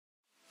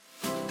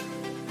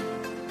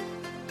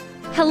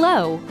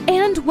Hello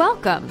and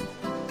welcome.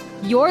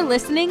 You're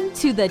listening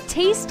to the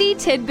Tasty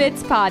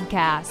Tidbits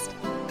Podcast.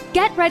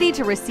 Get ready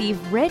to receive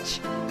rich,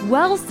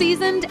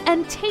 well-seasoned,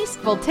 and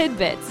tasteful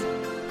tidbits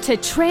to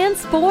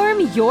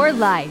transform your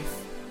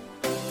life.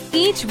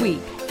 Each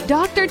week,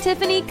 Dr.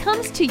 Tiffany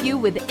comes to you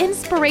with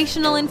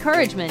inspirational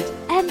encouragement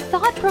and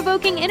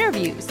thought-provoking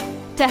interviews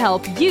to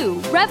help you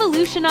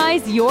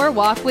revolutionize your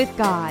walk with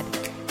God.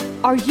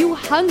 Are you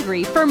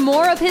hungry for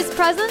more of His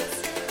presence?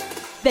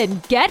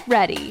 Then get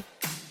ready.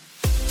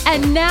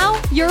 And now,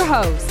 your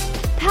host,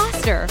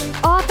 pastor,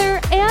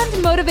 author, and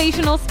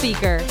motivational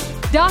speaker,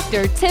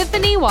 Dr.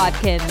 Tiffany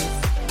Watkins.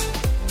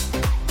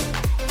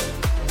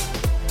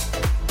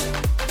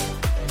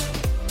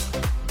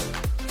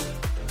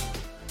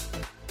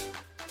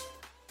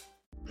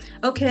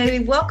 Okay,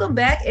 welcome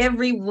back,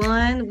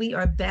 everyone. We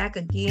are back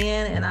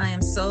again, and I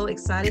am so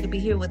excited to be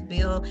here with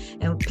Bill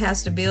and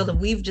Pastor Bill. And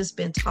we've just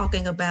been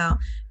talking about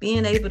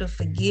being able to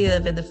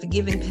forgive and the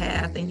forgiving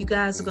path. And you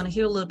guys are going to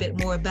hear a little bit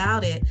more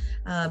about it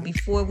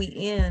before we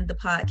end the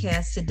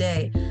podcast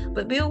today.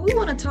 But Bill, we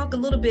want to talk a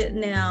little bit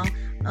now.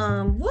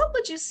 What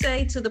would you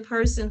say to the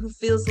person who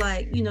feels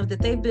like, that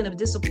they've been a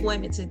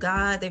disappointment to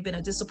God, they've been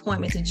a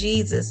disappointment to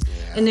Jesus,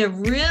 and they're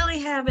really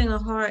having a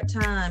hard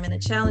time and a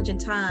challenging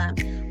time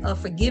of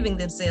forgiving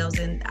themselves?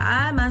 And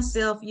I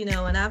myself,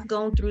 and I've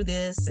gone through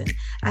this, and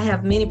I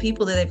have many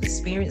people that have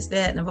experienced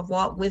that, and I've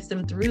walked with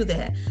them through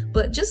that.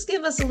 But just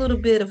give us a little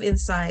bit of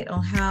insight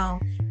on how,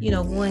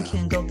 one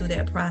can go through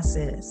that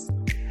process.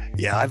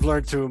 Yeah, I've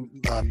learned through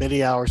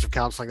many hours of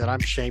counseling that I'm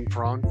shame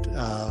prone.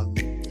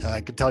 I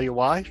can tell you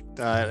why,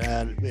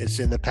 and it's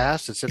in the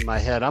past, it's in my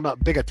head. I'm a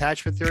big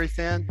attachment theory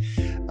fan.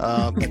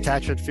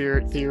 Attachment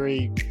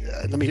theory,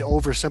 let me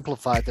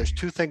oversimplify it. There's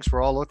two things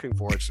we're all looking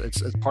for.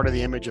 It's part of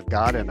the image of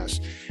God in us.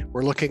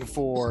 We're looking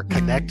for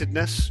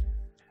connectedness.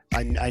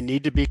 I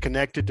need to be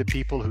connected to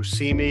people who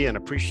see me and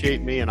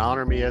appreciate me and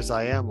honor me as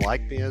I am,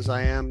 like me as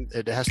I am.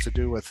 It has to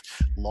do with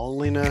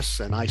loneliness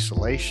and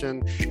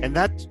isolation, and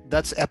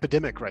that's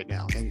epidemic right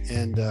now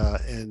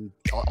in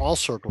all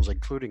circles,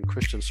 including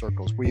Christian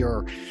circles. We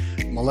are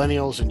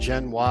millennials and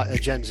Gen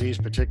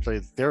Zs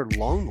particularly. They're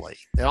lonely,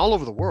 and all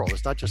over the world.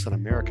 It's not just an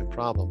American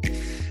problem.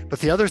 But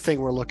the other thing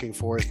we're looking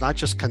for is not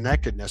just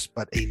connectedness,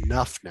 but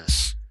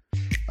enoughness.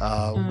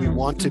 We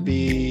want to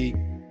be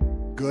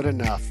good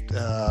enough,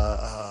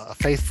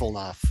 faithful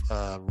enough,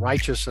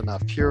 righteous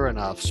enough, pure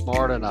enough,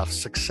 smart enough,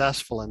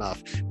 successful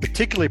enough,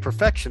 particularly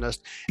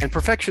perfectionist. And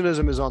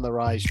perfectionism is on the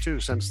rise too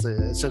since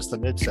the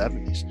mid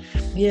 70s.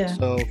 Yeah.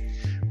 So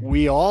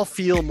we all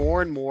feel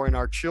more and more, and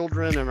our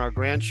children and our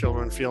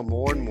grandchildren feel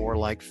more and more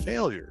like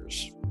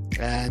failures.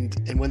 And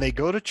when they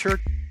go to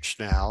church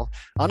now,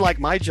 unlike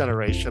my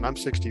generation, I'm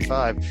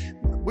 65,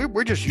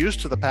 we're just used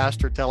to the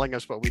pastor telling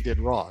us what we did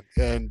wrong,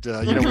 and we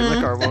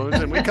lick our wounds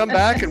and we come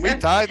back and we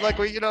tithe like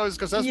we, because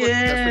that's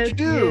what you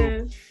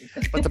do.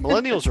 Yes. But the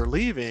millennials are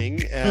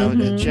leaving,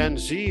 and Gen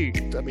Z,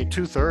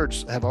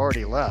 2/3 have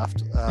already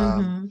left,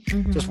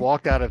 just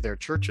walked out of their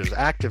churches.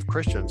 Active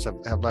Christians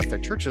have left their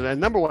churches, and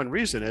number one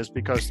reason is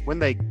because when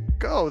they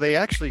go, they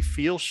actually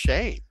feel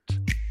shamed.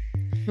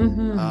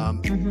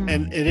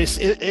 And it is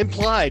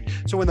implied.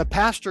 So when the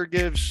pastor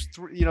gives,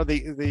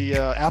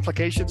 the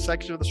application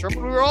section of the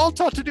sermon, we were all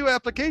taught to do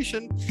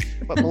application,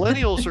 but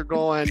millennials are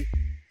going,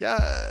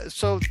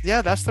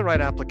 that's the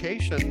right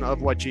application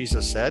of what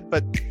Jesus said,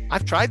 but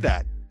I've tried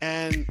that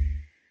and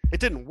it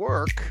didn't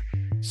work.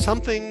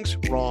 Something's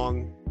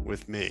wrong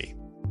with me.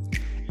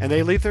 And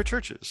they leave their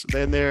churches.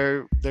 Then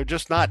they're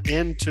just not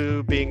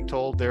into being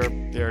told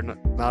they're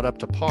not up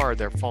to par.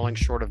 They're falling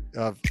short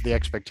of the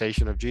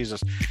expectation of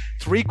Jesus.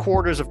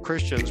 3/4 of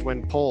Christians,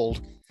 when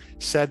polled,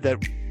 said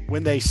that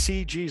when they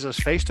see Jesus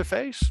face to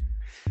face,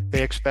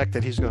 they expect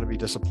that He's going to be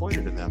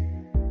disappointed in them.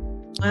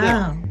 Wow.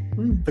 Now,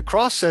 the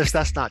cross says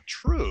that's not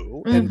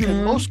true, and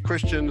most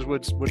Christians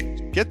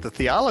would get the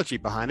theology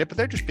behind it, but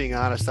they're just being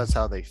honest. That's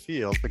how they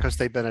feel because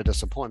they've been a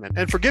disappointment.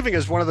 And forgiving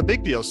is one of the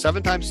big deals.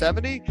 7 times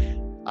 70.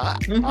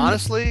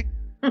 Honestly,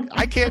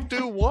 I can't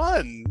do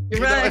one.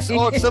 Right.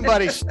 If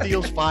somebody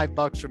steals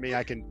 $5 from me,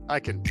 I can.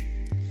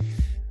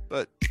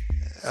 But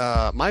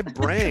my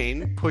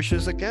brain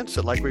pushes against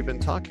it, like we've been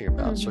talking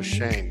about. So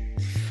shame.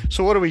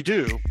 So what do we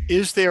do?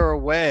 Is there a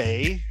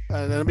way?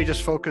 Let me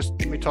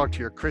talk to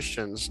your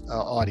Christians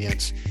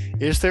audience.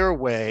 Is there a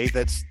way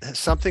that has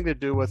something to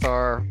do with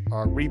our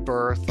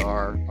rebirth,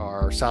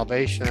 our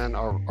salvation,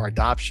 our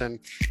adoption?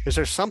 Is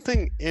there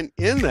something in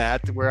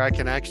that where I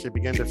can actually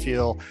begin to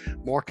feel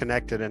more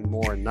connected and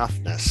more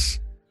enoughness?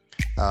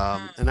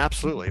 And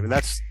absolutely.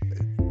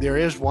 There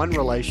is one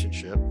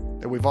relationship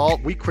that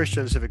we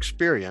Christians have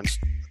experienced,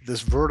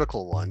 this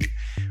vertical one,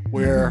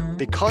 where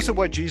because of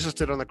what Jesus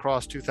did on the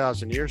cross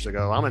 2,000 years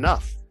ago, I'm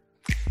enough.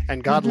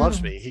 And God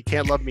loves me. He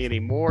can't love me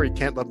anymore. He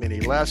can't love me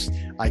any less.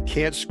 I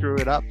can't screw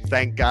it up.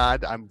 Thank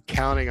God. I'm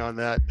counting on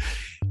that.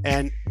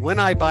 And when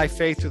I, by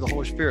faith through the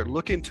Holy Spirit,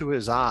 look into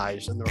His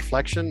eyes and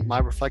my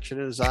reflection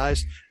in His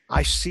eyes,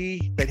 I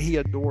see that He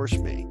adores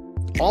me.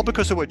 all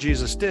because of what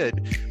Jesus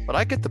did, but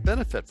I get the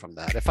benefit from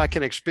that if I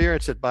can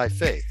experience it by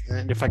faith.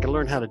 And if I can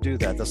learn how to do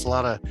that, that's a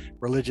lot of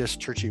religious,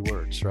 churchy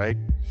words, right?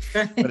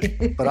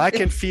 But I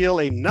can feel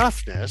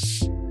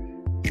enoughness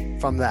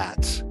from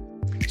that.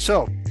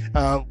 So,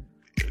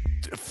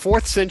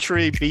 4th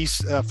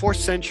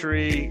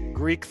century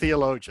Greek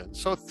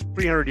theologians, so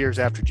 300 years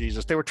after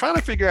Jesus, they were trying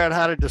to figure out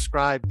how to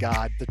describe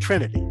God, the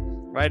Trinity,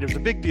 right? It was a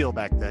big deal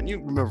back then. You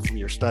remember from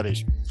your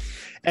studies.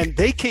 And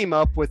they came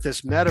up with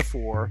this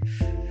metaphor.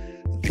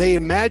 They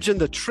imagined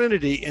the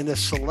Trinity in this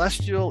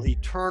celestial,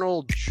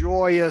 eternal,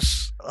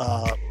 joyous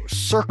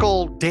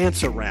circle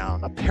dance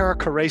around, a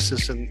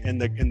perichoresis in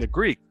the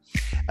Greek.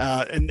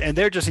 And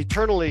they're just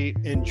eternally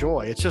in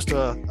joy. It's just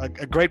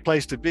a great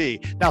place to be.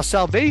 Now,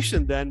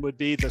 salvation then would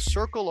be the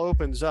circle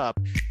opens up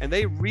and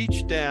they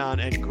reach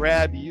down and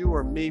grab you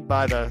or me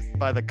by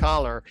the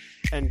collar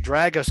and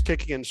drag us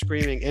kicking and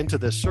screaming into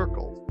this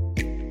circle,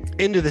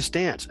 into this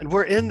dance. And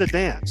we're in the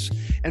dance.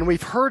 And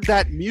we've heard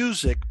that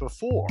music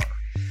before.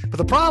 But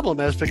the problem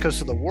is,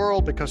 because of the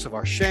world, because of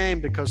our shame,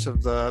 because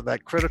of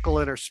that critical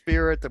inner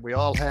spirit that we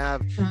all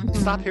have, I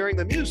stop hearing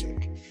the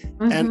music.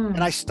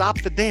 And I stop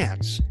the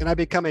dance, and I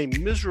become a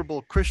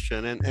miserable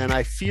Christian, and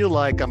I feel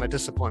like I'm a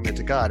disappointment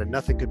to God, and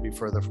nothing could be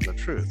further from the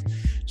truth.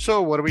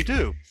 So what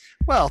do?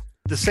 Well,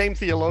 the same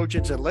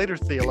theologians and later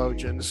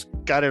theologians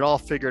got it all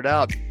figured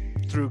out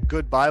through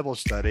good Bible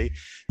study.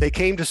 They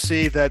came to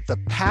see that the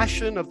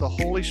passion of the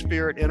Holy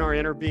Spirit in our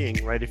inner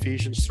being, right?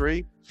 Ephesians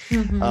 3,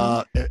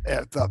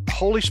 the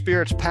Holy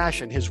Spirit's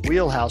passion, his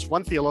wheelhouse,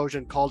 one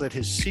theologian called it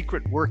his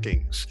secret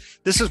workings.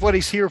 This is what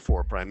he's here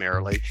for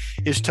primarily,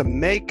 is to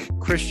make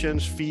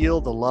Christians feel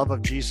the love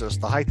of Jesus,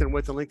 the height and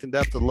width and length and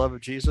depth of the love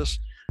of Jesus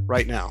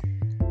right now.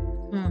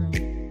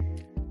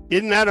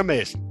 Isn't that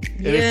amazing?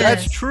 And if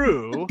that's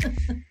true,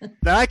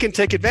 then I can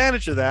take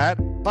advantage of that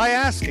by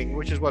asking,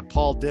 which is what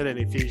Paul did in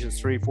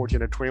Ephesians 3,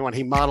 14 and 21.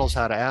 He models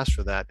how to ask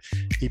for that.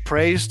 He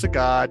prays to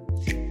God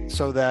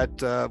so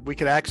that we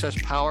could access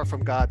power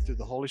from God through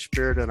the Holy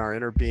Spirit in our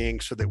inner being,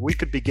 so that we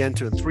could begin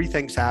to, and 3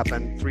 things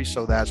happen, 3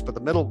 so that's, but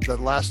the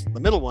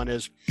middle one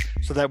is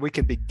so that we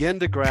can begin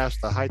to grasp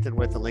the height and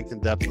width and length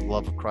and depth of the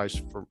love of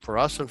Christ for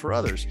us and for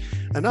others,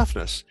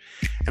 enoughness.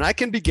 And I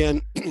can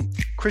begin,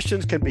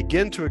 Christians can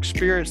begin to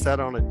experience that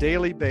on a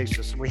daily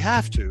basis, and we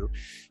have to,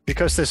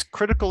 because this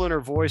critical inner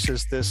voice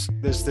is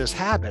this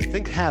habit.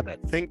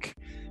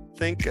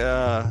 Think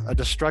a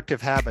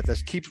destructive habit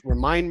that keeps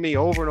remind me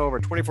over and over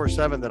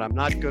 24/7 that I'm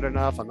not good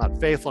enough, I'm not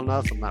faithful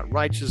enough, I'm not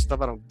righteous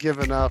enough, I don't give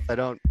enough, I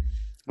don't,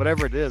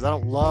 whatever it is, I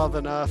don't love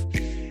enough.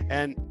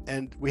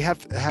 And we have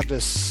to have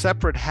this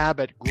separate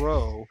habit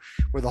grow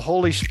where the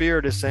Holy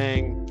Spirit is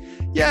saying,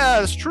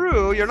 yeah, it's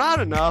true, you're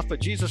not enough,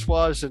 but Jesus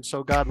was, and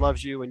so God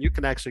loves you, and you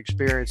can actually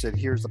experience it.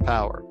 Here's the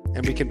power,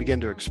 and we can begin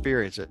to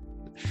experience it.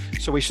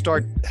 So we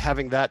start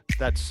having that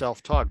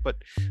self-talk, but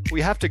we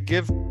have to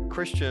give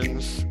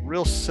Christians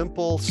real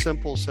simple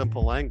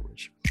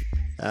language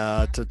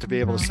to be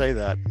able to say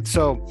that.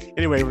 So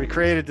anyway, we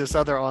created this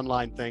other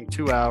online thing,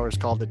 2 hours,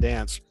 called The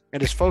Dance,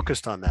 and it's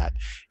focused on that.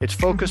 It's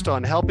focused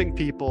on helping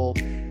people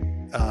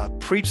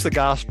preach the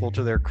gospel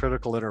to their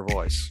critical inner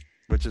voice,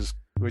 which is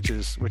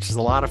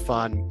a lot of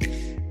fun.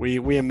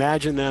 We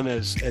imagine them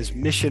as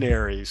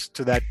missionaries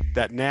to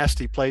that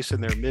nasty place in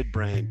their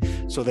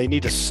midbrain. So they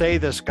need to say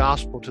this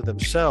gospel to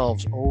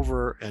themselves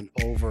over and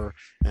over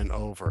and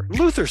over.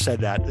 Luther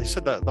said that. They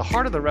said the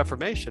heart of the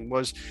Reformation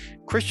was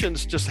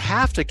Christians just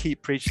have to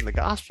keep preaching the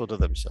gospel to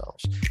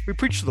themselves. We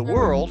preach to the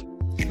world,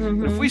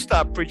 but if we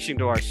stop preaching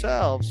to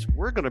ourselves,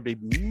 we're going to be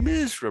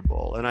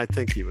miserable. And I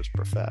think he was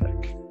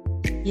prophetic.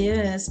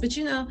 Yes, but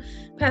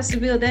Pastor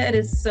Bill, that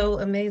is so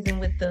amazing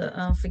with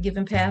the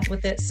Forgiven Path,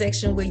 with that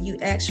section where you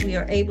actually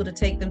are able to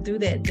take them through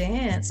that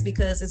dance,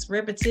 because it's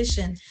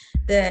repetition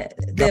that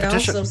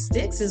also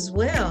sticks as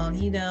well,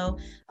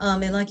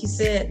 and like you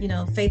said,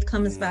 faith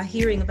comes by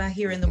hearing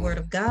the word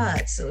of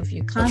God. So if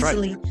you're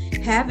constantly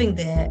having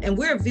that, and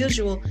we're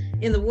visual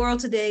in the world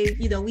today,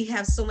 we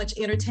have so much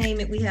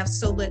entertainment, we have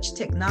so much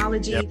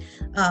technology,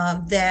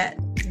 that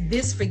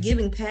this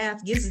Forgiving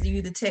Path gives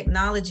you the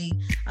technology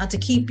to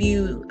keep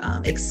you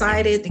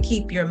excited, to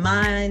keep your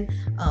mind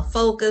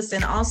focused,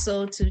 and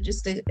also to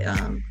just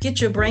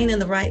get your brain in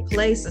the right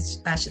place,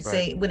 I should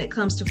say, when it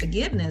comes to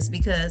forgiveness.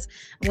 Because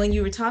when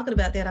you were talking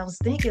about that, I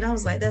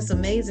was like, that's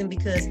amazing,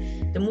 because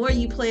the more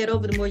you play it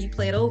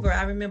over,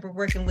 I remember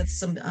working with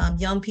some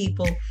young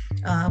people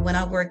when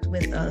I worked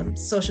with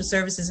social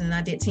services, and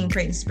I did teen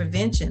pregnancy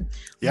prevention.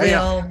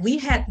 We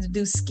had to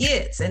do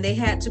skits, and they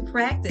had to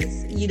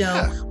practice,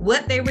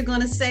 what they were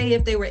going to say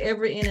if they were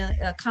ever in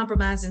a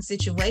compromising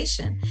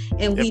situation.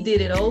 And we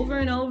did it over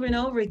and over and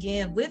over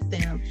again with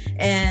them.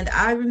 And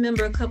I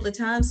remember a couple of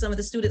times some of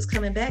the students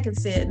coming back and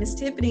said, Miss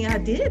Tiffany, I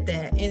did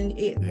that and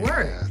it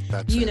worked,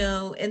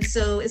 and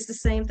so it's the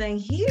same thing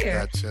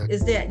here,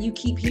 is that you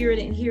keep hearing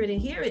it and hear it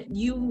and hear it.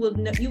 You will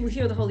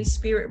hear the Holy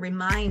Spirit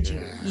remind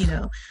you,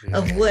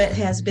 of what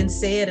has been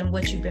said and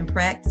what you've been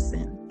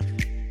practicing.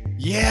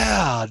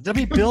 Yeah, let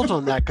me build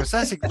on that, because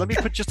let me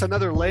put just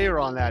another layer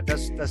on that.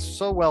 That's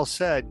so well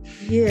said.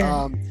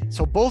 Yeah.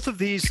 So both of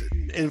these,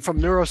 and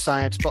from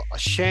neuroscience, but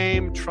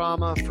shame,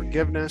 trauma,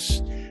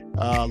 forgiveness,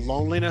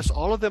 loneliness,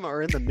 all of them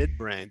are in the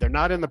midbrain. They're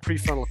not in the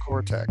prefrontal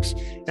cortex.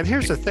 And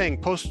here's the thing: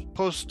 post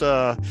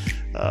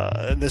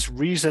this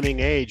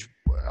reasoning age,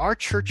 our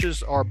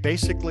churches are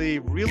basically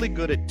really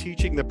good at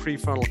teaching the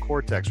prefrontal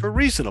cortex. We're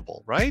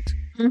reasonable, right?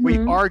 Mm-hmm. We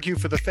argue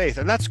for the faith,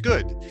 and that's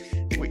good.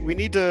 We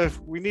need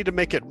to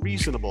make it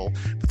reasonable.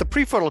 But the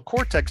prefrontal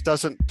cortex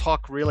doesn't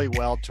talk really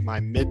well to my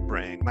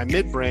midbrain. My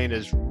midbrain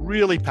is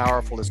really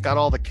powerful. It's got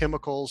all the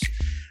chemicals.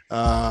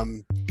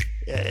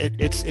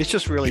 It's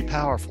just really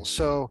powerful.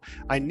 So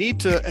I need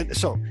to. And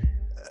so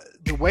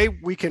the way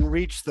we can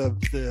reach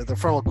the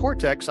frontal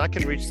cortex, I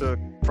can reach the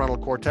frontal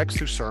cortex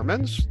through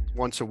sermons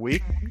once a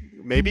week,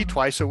 maybe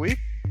twice a week,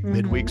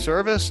 midweek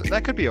service.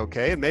 That could be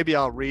okay. And maybe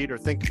I'll read or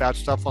think about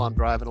stuff while I'm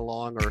driving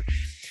along,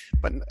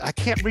 but I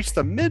can't reach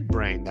the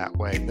midbrain that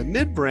way. The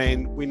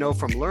midbrain, we know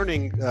from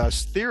learning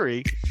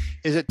theory,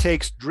 is it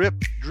takes drip,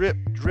 drip,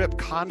 drip,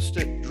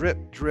 constant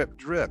drip, drip,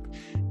 drip.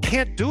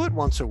 Can't do it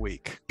once a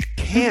week.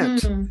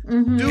 Can't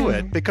do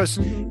it because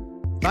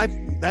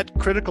that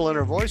critical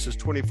inner voice is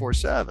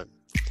 24/7.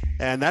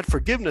 And that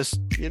forgiveness,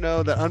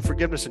 the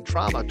unforgiveness and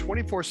trauma,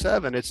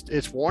 24/7,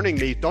 it's warning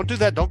me, don't do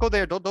that, don't go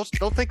there, don't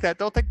think that,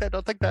 don't think that,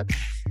 don't think that.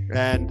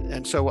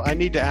 And so I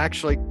need to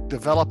actually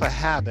develop a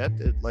habit,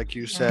 like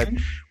you said,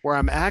 where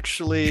I'm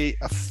actually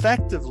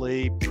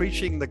effectively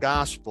preaching the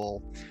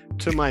gospel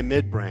to my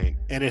midbrain.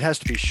 And it has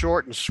to be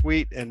short and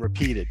sweet and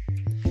repeated.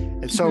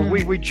 And so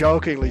we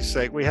jokingly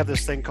say, we have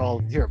this thing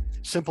called,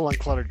 simple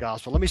uncluttered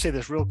gospel. Let me say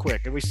this real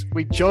quick. And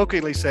we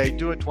jokingly say,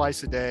 do it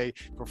twice a day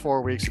for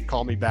 4 weeks and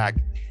call me back.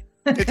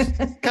 It's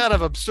kind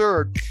of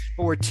absurd,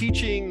 but we're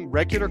teaching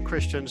regular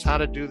Christians how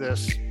to do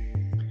this,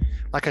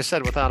 like I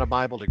said, without a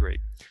Bible degree.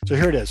 So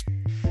here it is.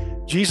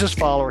 Jesus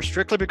followers,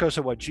 strictly because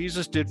of what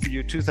Jesus did for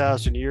you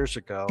 2,000 years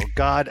ago,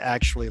 God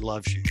actually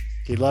loves you.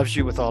 He loves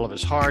you with all of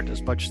his heart,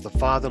 as much as the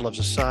Father loves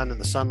the Son and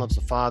the Son loves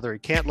the Father. He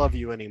can't love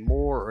you any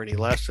more or any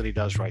less than he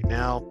does right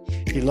now.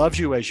 He loves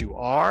you as you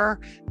are,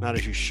 not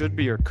as you should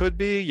be or could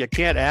be. You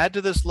can't add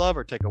to this love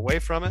or take away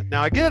from it.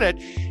 Now, I get it.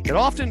 It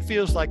often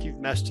feels like you've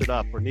messed it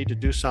up or need to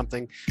do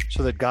something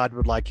so that God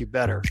would like you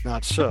better.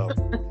 Not so.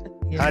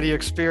 How do you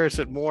experience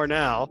it more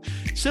now?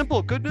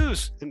 Simple, good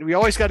news. And we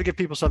always got to give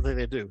people something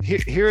to do.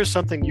 Here is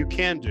something you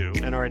can do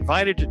and are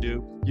invited to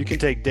do. You can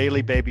take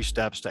daily baby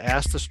steps to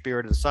ask the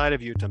Spirit inside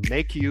of you to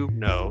make you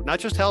know, not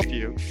just help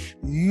you,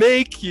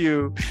 make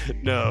you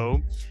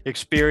know,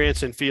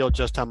 experience and feel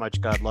just how much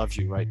God loves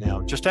you right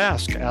now. Just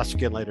ask. Ask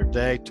again later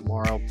today,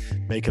 tomorrow.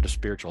 Make it a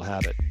spiritual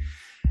habit.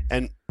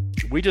 And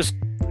we just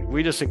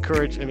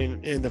encourage,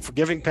 in the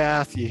forgiving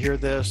path, you hear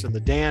this, in the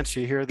dance,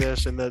 you hear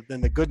this, in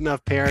the good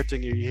enough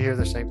parenting, you hear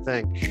the same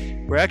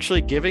thing. We're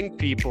actually giving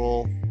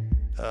people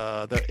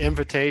the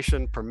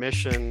invitation,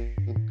 permission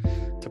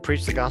to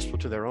preach the gospel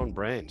to their own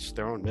brains,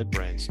 their own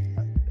midbrains.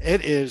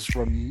 It is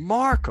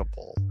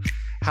remarkable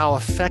how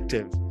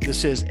effective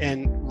this is,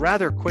 and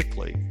rather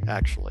quickly,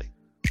 actually.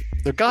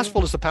 The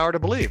gospel is the power to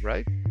believe,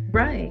 right?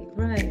 Right.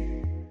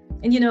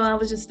 And I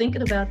was just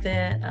thinking about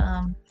that.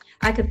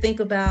 I could think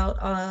about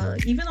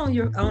even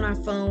on our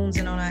phones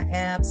and on our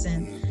apps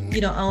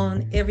and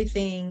on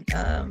everything,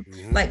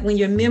 like when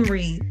your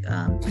memory,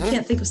 I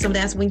can't think of some of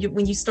that. When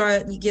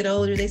you get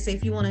older, they say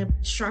if you want to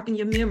sharpen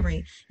your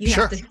memory, you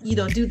have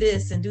to do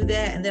this and do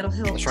that, and that'll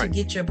help to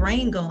get your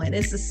brain going.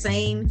 It's the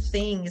same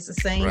thing. It's the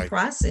same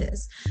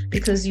process,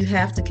 because you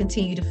have to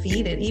continue to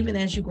feed it even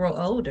as you grow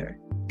older.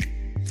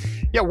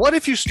 Yeah, what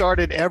if you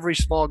started every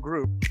small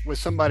group with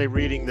somebody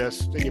reading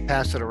this and you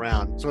pass it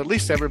around? So at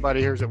least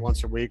everybody hears it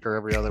once a week or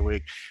every other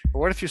week.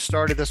 Or what if you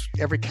started this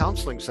every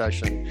counseling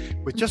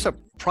session with just a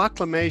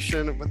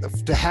proclamation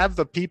to have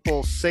the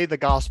people say the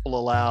gospel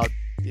aloud,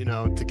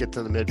 to get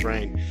to the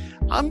midbrain?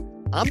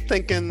 I'm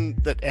thinking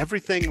that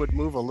everything would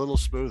move a little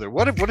smoother.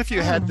 What if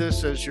you had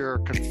this as your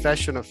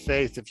confession of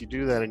faith, if you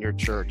do that in your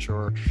church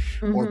or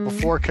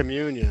before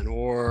communion,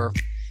 or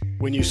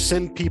when you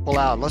send people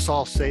out, let's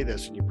all say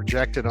this, and you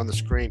project it on the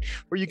screen,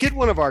 or you get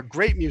one of our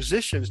great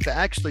musicians to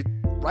actually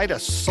write a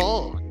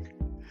song,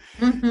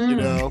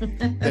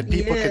 that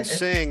people can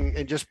sing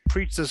and just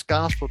preach this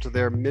gospel to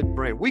their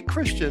midbrain. We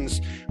Christians,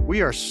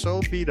 we are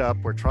so beat up,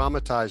 we're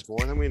traumatized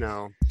more than we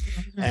know,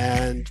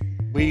 and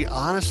we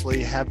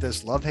honestly have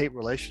this love-hate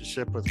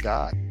relationship with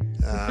God.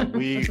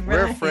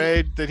 We're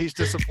afraid that he's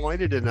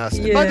disappointed in us.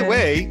 And by the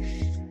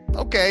way,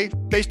 okay,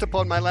 based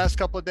upon my last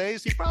couple of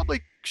days, he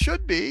probably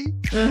should be,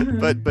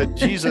 but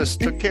Jesus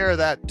took care of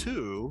that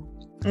too.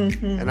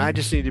 And I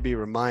just need to be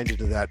reminded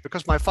of that,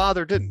 because my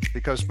father didn't,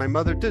 because my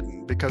mother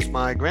didn't, because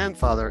my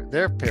grandfather,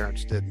 their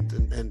parents didn't,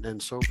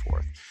 and so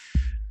forth.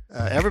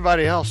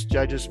 Everybody else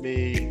judges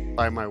me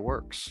by my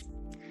works.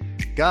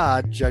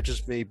 God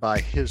judges me by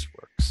his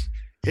works.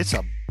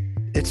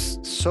 It's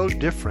so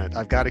different.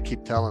 I've got to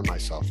keep telling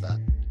myself that.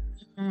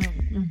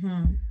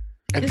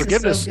 And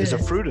forgiveness is a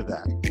fruit of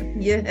that.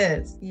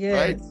 Yes.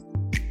 Right?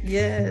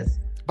 Yes.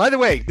 By the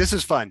way, this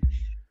is fun.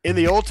 In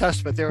the Old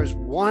Testament, there is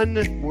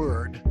one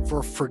word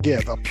for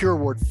forgive, a pure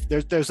word.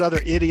 There's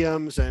other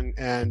idioms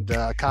and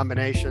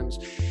combinations,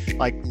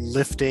 like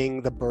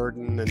lifting the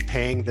burden and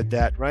paying the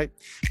debt, right?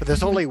 But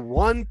there's only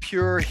one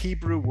pure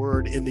Hebrew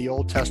word in the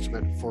Old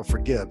Testament for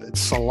forgive. It's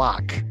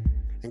salak.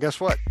 And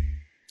guess what?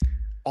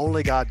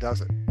 Only God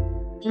does it.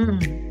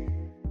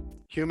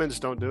 Humans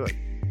don't do it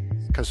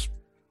because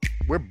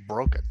we're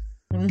broken.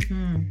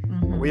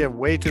 We have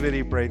way too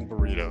many brain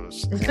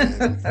burritos,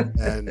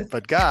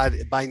 but God,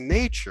 by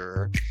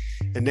nature,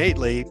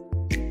 innately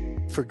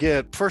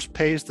first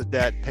pays the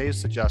debt,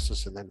 pays the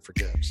justice, and then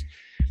forgives.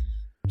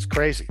 It's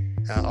crazy.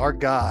 Our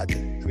God,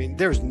 I mean,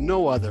 there's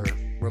no other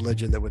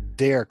religion that would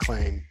dare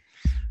claim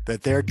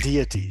that their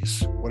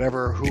deities,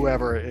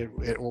 whoever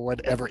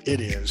it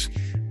is,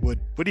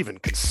 would even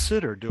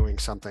consider doing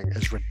something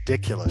as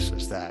ridiculous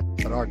as that.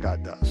 But our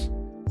God does.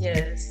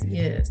 Yes.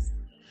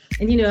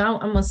 And, I'm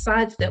going to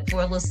sidestep for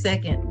a little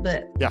second,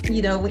 but,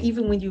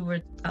 even when you were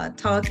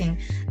talking,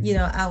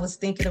 I was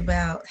thinking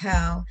about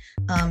how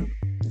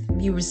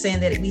you were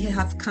saying that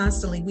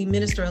we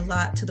minister a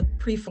lot to the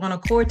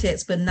prefrontal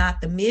cortex, but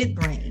not the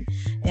midbrain.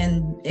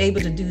 And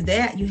able to do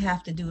that, you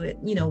have to do it,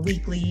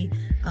 weekly,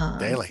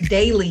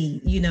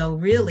 daily,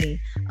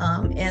 really.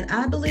 And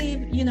I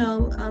believe,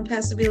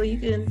 Pastor Bill, you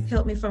can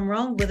help me if I'm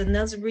wrong, but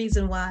another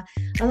reason why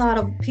a lot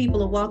of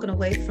people are walking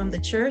away from the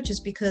church is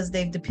because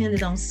they've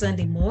depended on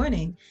Sunday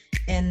morning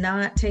and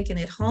not taking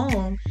it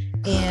home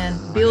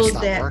and build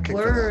that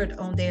word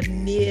on their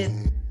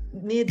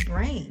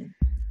midbrain.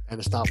 And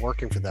it's not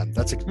working for them.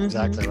 That's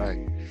exactly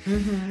right.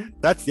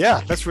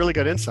 That's really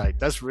good insight.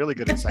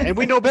 And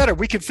we know better.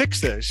 We can fix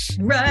this.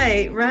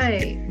 Right.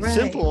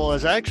 Simple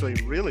is actually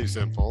really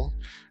simple.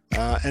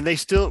 And they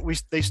still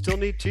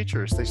need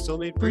teachers. They still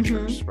need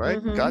preachers, right?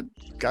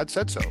 God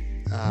said so.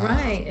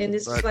 Right. And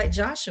it's like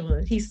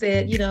Joshua. He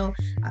said,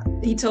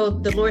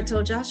 the Lord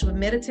told Joshua,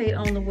 meditate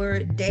on the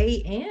word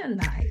day and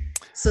night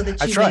so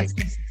that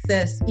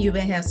you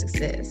may have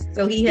success.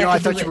 So he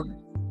had to do it.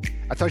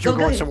 I thought you were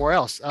going somewhere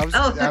else.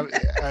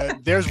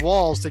 There's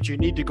walls that you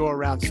need to go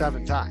around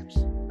 7 times.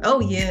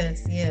 Oh,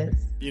 yes.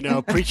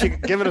 Preaching,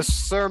 giving a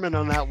sermon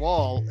on that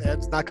wall,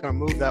 it's not going to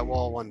move that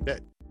wall one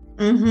bit.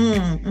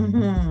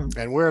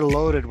 And we're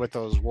loaded with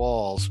those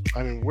walls.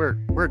 I mean, we're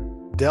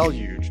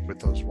deluged with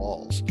those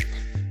walls.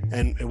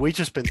 And we've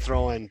just been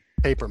throwing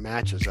paper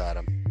matches at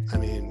them. I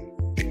mean,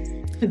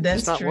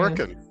 it's not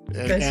working.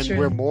 And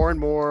we're more and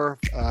more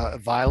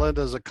violent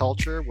as a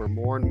culture. We're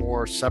more and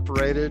more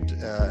separated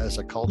as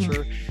a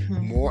culture.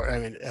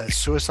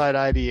 Suicide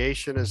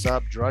ideation is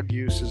up. Drug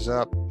use is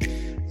up.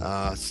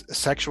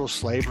 Sexual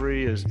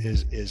slavery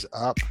is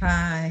up.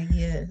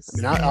 Yes. I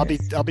mean,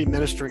 I'll be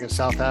ministering in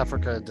South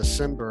Africa in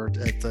December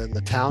in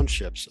the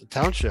townships.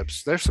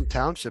 There's some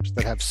townships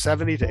that have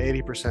 70 to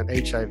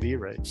 80% HIV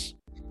rates.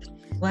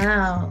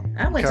 Wow.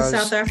 I went to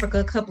South Africa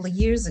a couple of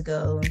years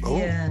ago.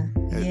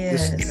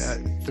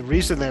 The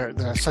reason there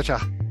are such a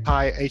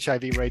high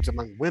HIV rates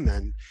among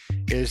women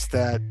is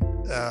that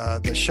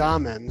the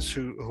shamans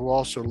who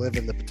also live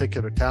in the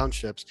particular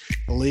townships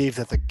believe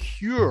that the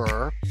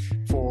cure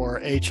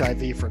for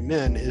HIV for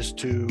men is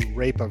to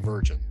rape a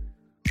virgin.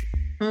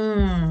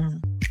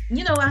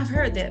 I've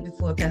heard that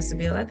before, Pastor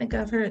Bill. I think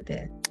I've heard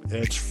that.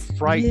 It's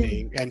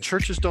frightening. And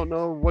churches don't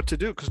know what to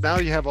do because now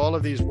you have all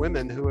of these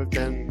women who have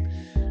been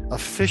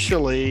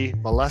officially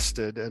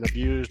molested and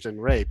abused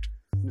and raped,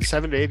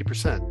 70 to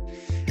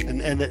 80%.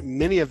 And that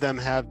many of them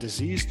have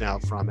disease now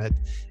from it.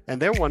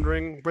 And they're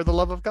wondering where the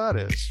love of God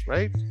is,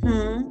 right?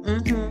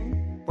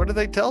 What do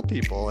they tell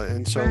people?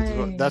 And so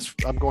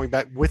I'm going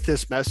back with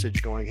this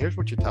message going, here's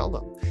what you tell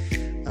them.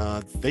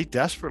 They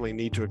desperately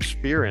need to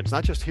experience,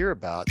 not just hear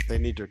about, they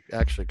need to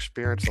actually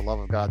experience the love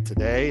of God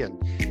today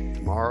and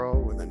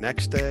tomorrow and the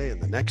next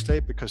day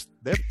because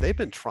they've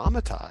been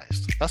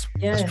traumatized. That's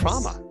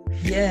trauma.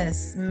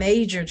 Yes,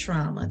 major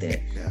trauma that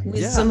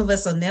some of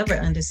us will never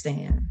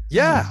understand.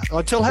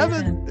 Until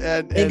heaven.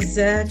 And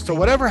exactly. So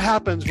whatever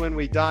happens when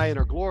we die and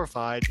are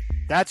glorified,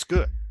 that's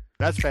good.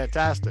 That's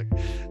fantastic.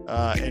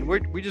 And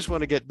we just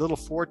want to get little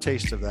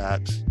foretaste of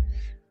that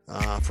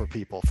for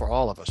people, for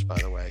all of us, by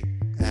the way.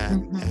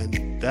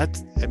 And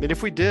that's, I mean,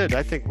 if we did,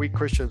 I think we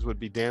Christians would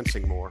be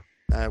dancing more.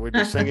 We'd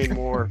be singing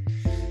more.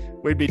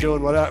 We'd be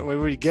doing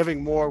we'd be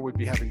giving more. We'd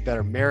be having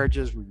better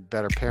marriages. We'd be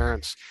better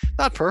parents.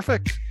 Not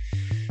perfect.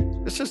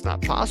 It's just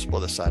not possible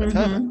this side of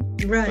heaven.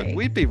 Right. But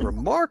we'd be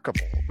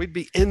remarkable. We'd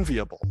be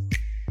enviable.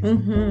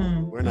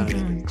 We're not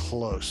even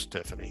close,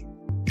 Tiffany.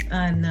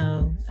 I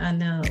know.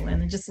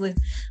 And just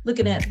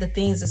looking at the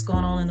things that's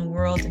going on in the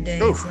world today,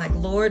 it's like,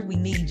 Lord, we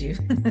need you.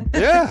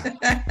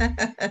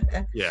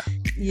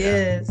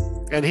 Yes.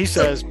 And he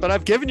says, but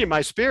I've given you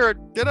my spirit.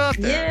 Get out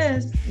there.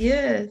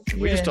 Yes.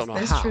 We just don't know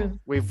how. True.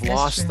 We've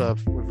lost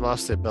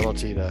the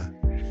ability to,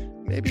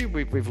 maybe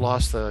we've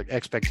lost the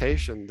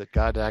expectation that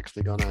God's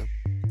actually going to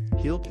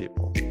heal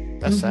people.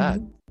 That's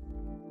sad.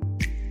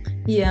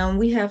 Yeah, and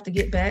we have to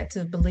get back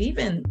to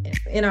believing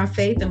in our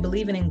faith and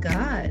believing in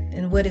God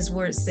and what his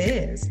word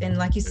says. And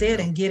like you said,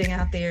 and getting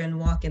out there and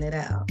walking it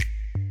out.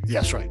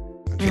 Yes, right.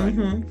 That's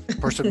right.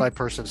 Person by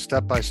person,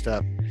 step by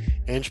step,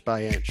 inch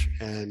by inch.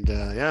 And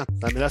yeah,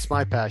 I mean, that's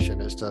my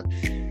passion, is to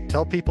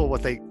tell people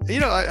what they,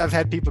 I've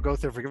had people go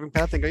through a forgiving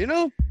path and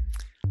go,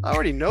 I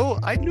already know,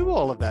 I knew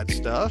all of that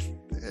stuff.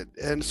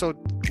 And so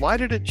why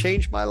did it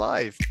change my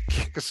life?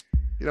 Because,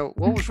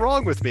 what was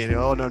wrong with me? And,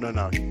 oh,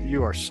 no.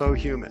 You are so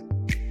human.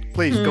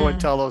 Please go and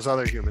tell those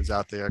other humans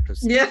out there, because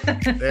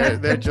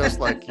they're just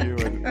like you,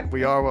 and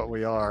we are what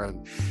we are,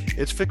 and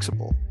it's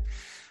fixable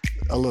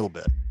a little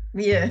bit.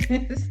 Yeah.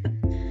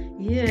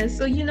 Yeah.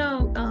 So,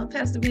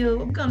 Pastor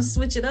Bill, I'm going to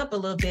switch it up a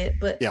little bit,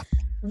 but yeah.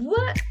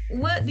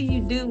 What do you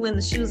do when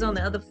the shoe's on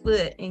the other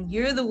foot and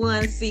you're the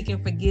one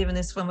seeking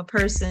forgiveness from a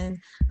person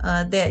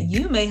that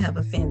you may have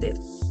offended?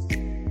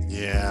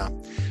 Yeah.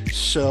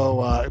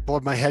 So, boy,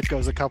 my head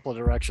goes a couple of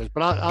directions,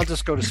 but I'll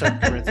just go to 2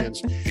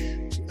 Corinthians,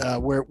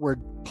 where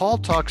Paul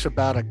talks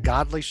about a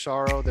godly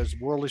sorrow. There's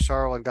worldly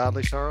sorrow and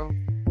godly sorrow.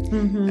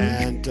 Mm-hmm.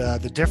 And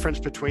the difference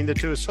between the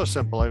two is so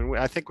simple. And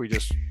I think we've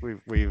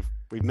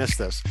missed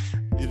this.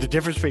 The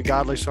difference between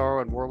godly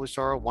sorrow and worldly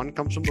sorrow, one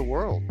comes from the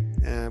world,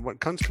 and what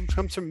comes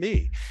from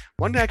me.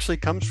 One actually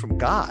comes from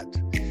God.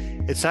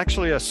 It's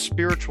actually a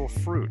spiritual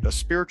fruit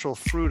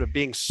of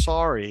being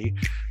sorry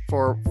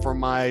for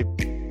my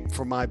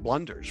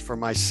blunders, for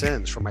my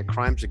sins, for my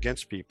crimes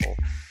against people.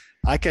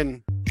 I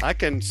can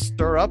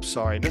stir up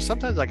sorriness.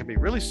 Sometimes I can be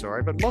really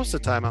sorry, but most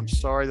of the time I'm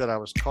sorry that I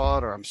was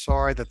caught, or I'm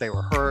sorry that they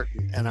were hurt,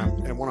 and I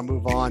want to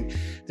move on.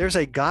 There's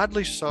a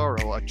godly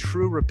sorrow, a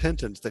true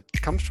repentance that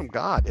comes from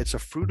God. It's a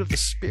fruit of the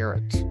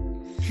Spirit.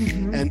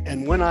 Mm-hmm.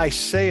 And when I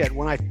say it,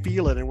 when I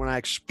feel it, and when I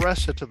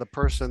express it to the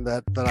person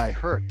that I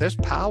hurt, there's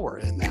power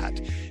in that.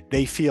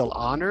 They feel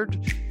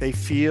honored. They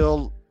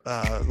feel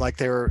like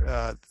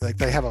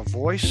they have a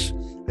voice.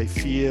 They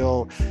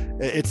feel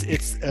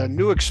it's a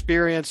new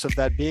experience of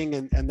that being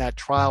in that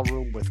trial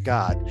room with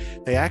God.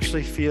 They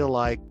actually feel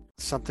like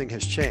something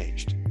has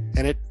changed,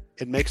 and it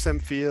makes them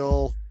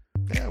feel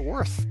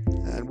worth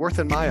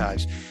in my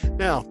eyes.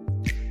 Now,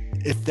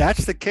 if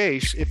that's the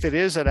case, if it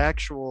is an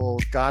actual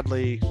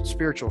godly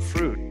spiritual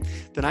fruit,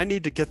 then I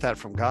need to get that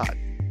from God.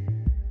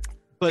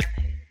 But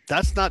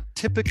that's not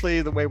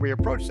typically the way we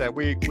approach that.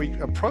 We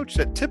approach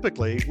it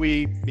typically,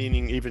 we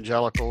meaning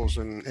evangelicals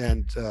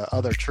and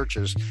other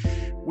churches,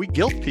 we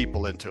guilt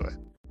people into it.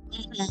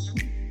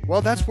 Mm-hmm.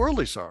 Well, that's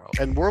worldly sorrow,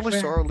 and worldly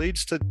sorrow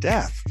leads to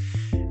death,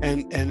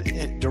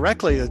 and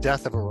directly the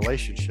death of a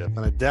relationship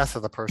and a death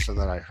of the person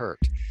that I hurt.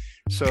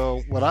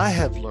 So what I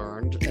have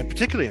learned, and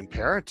particularly in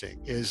parenting,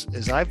 is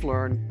I've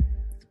learned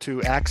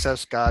to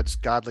access God's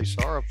godly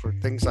sorrow for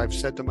things I've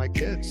said to my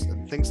kids,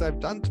 and things I've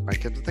done to my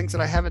kids, and things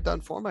that I haven't done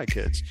for my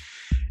kids.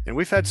 And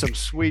we've had some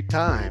sweet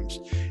times,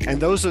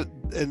 and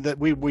that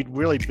we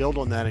really build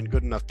on that in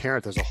Good Enough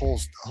Parent. There's a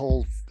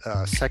whole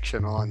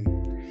section on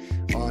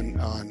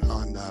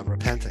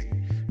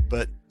repenting.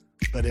 But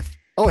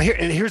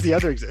here's the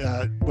other.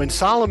 When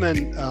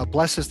Solomon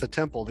blesses the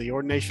temple, the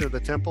ordination of the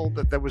temple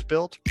that was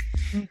built,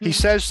 mm-hmm. he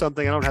says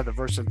something. I don't have the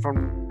verse in front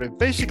of me.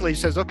 Basically, he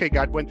says, "Okay,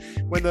 God, when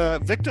the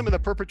victim and the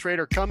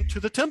perpetrator come to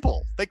the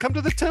temple, they come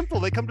to the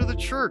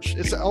church.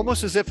 It's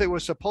almost as if it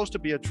was supposed to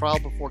be a trial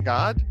before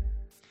God."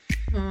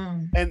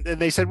 Mm. And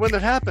they said, when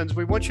that happens,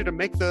 we want you to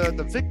make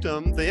the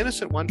victim, the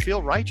innocent one,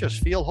 feel righteous,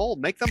 feel whole,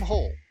 make them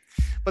whole.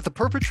 But the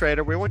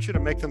perpetrator, we want you to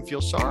make them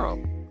feel sorrow.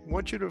 We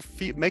want you to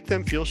make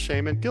them feel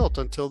shame and guilt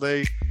until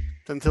they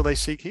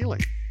seek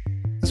healing.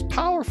 It's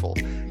powerful.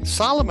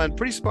 Solomon,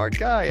 pretty smart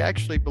guy,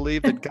 actually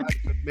believed that God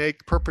could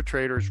make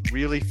perpetrators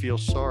really feel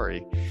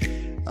sorry.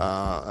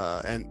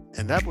 And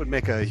that would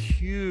make a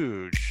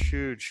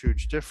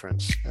huge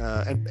difference.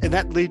 And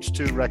that leads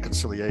to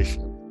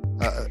reconciliation.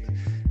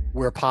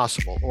 Where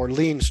possible, or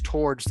leans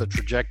towards the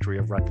trajectory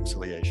of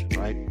reconciliation,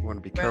 right? We want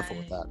to be careful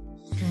with that.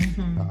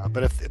 Mm-hmm.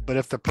 But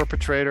if the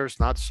perpetrator is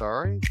not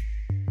sorry,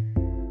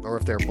 or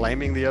if they're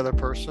blaming the other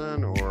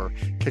person, or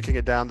kicking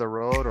it down the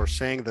road, or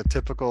saying the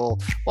typical,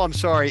 "Well, I'm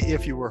sorry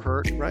if you were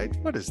hurt," right?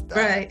 What is that?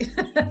 Right.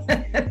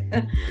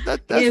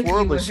 That's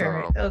worldly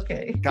sorrow. Hurt.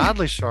 Okay.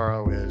 Godly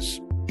sorrow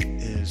is,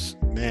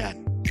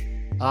 man,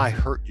 I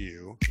hurt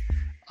you.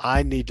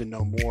 I need to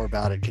know more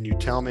about it. Can you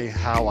tell me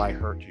how I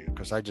hurt you?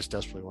 Because I just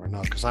desperately want to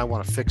know, because I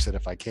want to fix it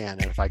if I can.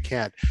 And if I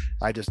can't,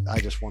 I just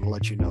want to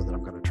let you know that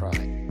I'm going to try.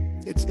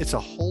 It's a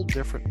whole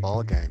different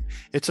ballgame.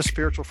 It's a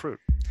spiritual fruit.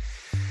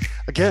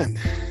 Again,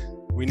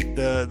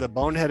 the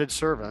boneheaded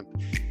servant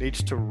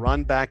needs to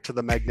run back to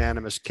the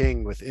magnanimous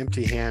king with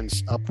empty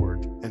hands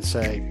upward and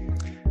say,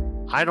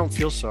 "I don't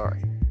feel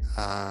sorry.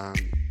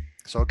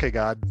 So, okay,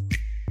 God,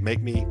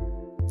 make me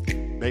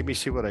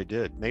see what I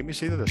did. Make me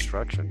see the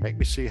destruction. Make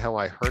me see how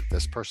I hurt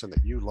this person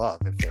that you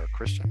love, if they're a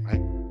Christian," right?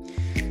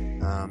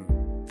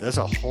 There's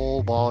a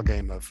whole ball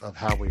game of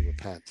how we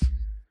repent.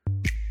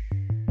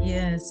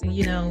 Yes,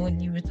 when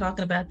you were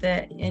talking about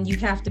that, and you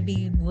have to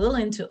be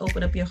willing to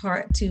open up your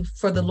heart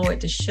for the Lord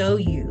to show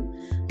you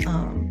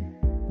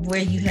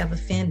where you have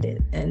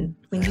offended. And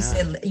when you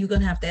said you're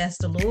going to have to ask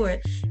the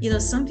Lord,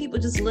 some people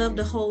just love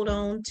to hold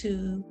on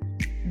to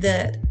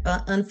that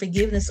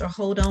unforgiveness, or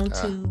hold on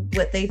to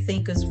what they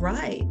think is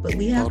right. But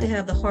we have to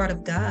have the heart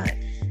of God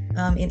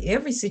in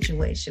every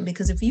situation,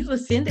 because if you've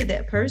offended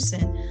that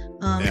person,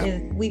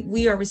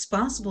 we are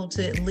responsible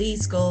to at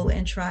least go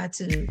and try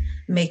to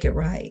make it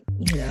right,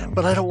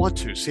 But I don't want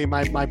to. See,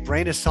 my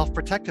brain is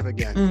self-protective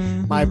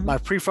again. My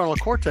prefrontal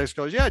cortex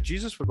goes, yeah,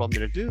 Jesus would want me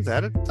to do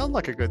that. It sounds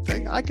like a good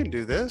thing. I can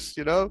do this,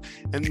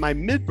 And my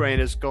midbrain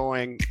is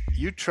going,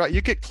 you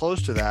get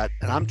close to that,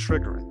 and I'm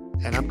triggering.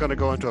 And I'm going to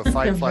go into a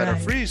fight, flight, or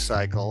freeze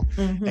cycle,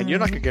 and you're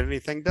not going to get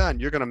anything done.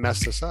 You're going to mess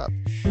this up.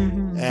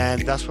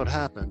 And that's what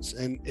happens.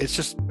 And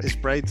it's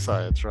brain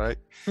science, right?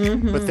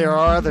 But there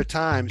are other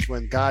times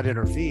when God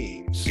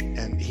intervenes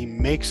and he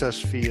makes us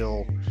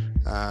feel,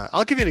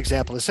 I'll give you an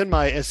example. It's in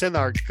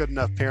our Good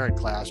Enough Parent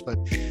class, but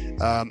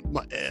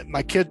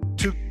my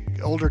two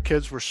older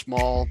kids were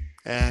small,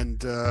 and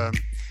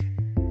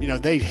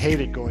they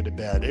hated going to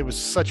bed. It was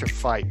such a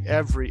fight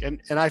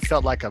and I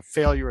felt like a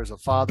failure as a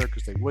father,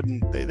 because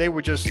they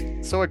were just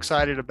so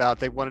excited about,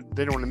 they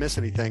didn't want to miss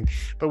anything,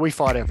 but we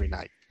fought every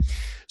night.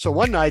 So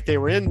one night they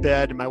were in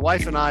bed, and my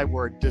wife and I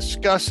were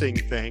discussing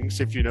things,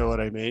 if you know what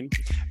I mean,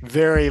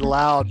 very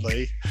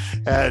loudly.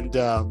 And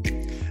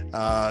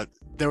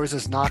there was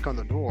this knock on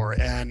the door,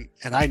 and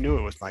I knew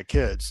it was my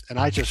kids. And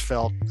I just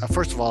felt,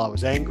 first of all, I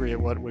was angry at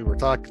what we were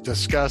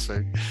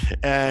discussing.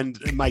 And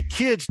my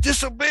kids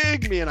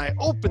disobeyed me, and I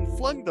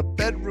flung the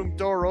bedroom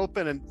door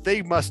open, and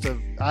they must have,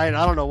 I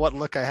don't know what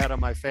look I had on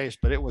my face,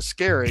 but it was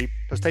scary,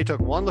 because they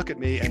took one look at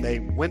me and they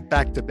went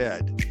back to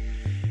bed.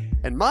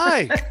 And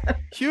my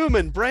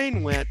human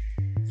brain went,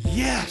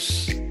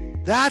 yes,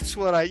 that's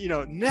what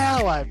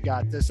now I've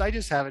got this. I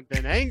just haven't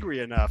been angry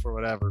enough or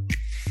whatever.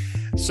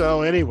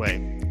 So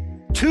anyway,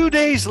 2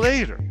 days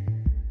later,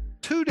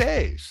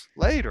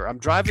 I'm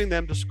driving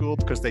them to school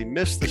because they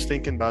missed the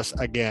stinking bus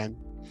again.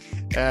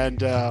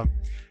 And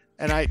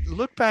I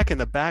look back in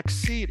the back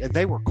seat, and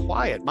they were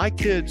quiet. My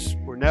kids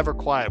were never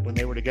quiet when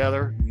they were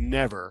together,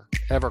 never,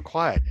 ever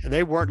quiet. And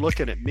they weren't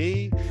looking at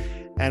me.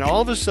 And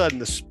all of a sudden,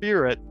 the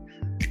Spirit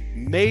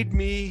made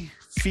me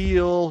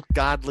feel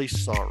godly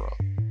sorrow.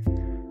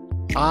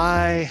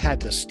 I had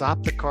to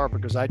stop the car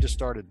because I just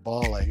started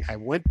bawling. I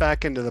went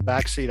back into the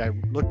back seat. I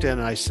looked in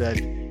and I said,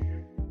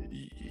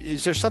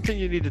 is there something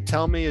you need to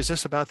tell me? Is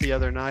this about the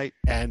other night?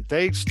 And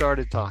they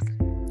started talking.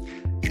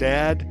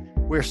 Dad,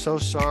 we're so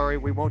sorry.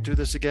 We won't do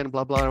this again,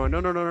 blah, blah. I went,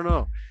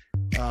 no.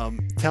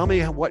 Tell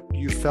me what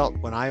you felt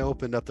when I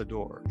opened up the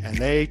door. And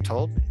they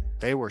told me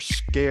they were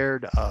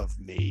scared of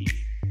me.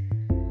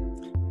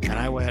 And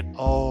I went,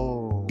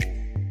 oh,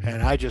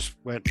 and I just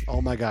went,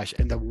 oh my gosh.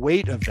 And the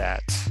weight of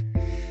that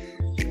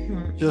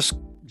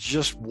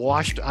just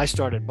washed. I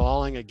started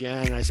bawling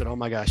again. And I said, oh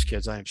my gosh,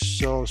 kids, I am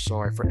so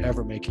sorry for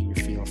ever making you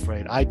feel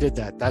afraid. I did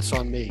that. That's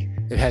on me.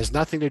 It has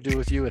nothing to do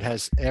with you. It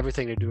has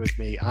everything to do with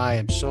me. I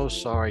am so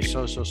sorry.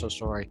 So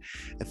sorry.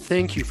 And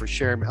thank you for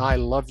sharing. I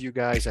love you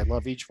guys. I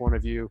love each one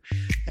of you.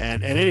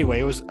 And anyway,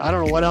 it was, I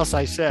don't know what else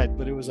I said,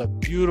 but it was a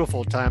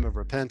beautiful time of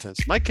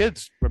repentance. My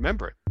kids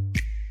remember it.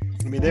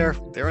 I mean,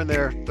 they're in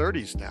their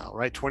 30s now,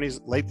 right?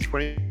 Late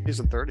 20s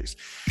and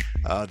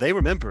 30s. They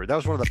remember that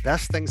was one of the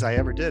best things I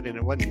ever did, and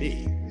it wasn't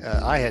me.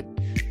 I had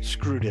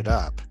screwed it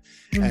up,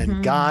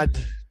 and God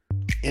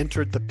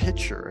entered the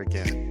picture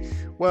again.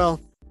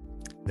 Well,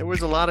 there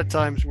was a lot of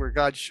times where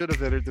God should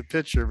have entered the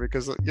picture,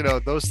 because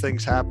those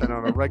things happen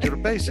on a regular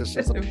basis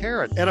as a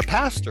parent and a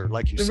pastor,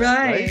 like you said,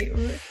 right?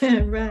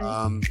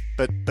 Right.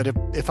 But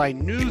if I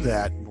knew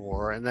that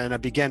more, and then I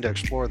began to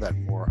explore that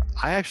more,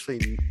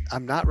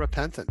 I'm not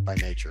repentant by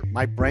nature.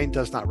 My brain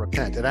does not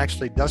repent. It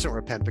actually doesn't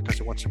repent because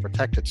it wants to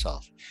protect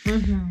itself.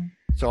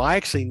 So I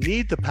actually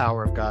need the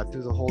power of God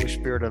through the Holy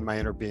Spirit in my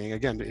inner being.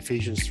 Again,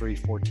 Ephesians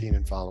 3:14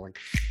 and following,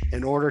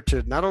 in order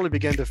to not only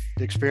begin to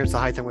experience the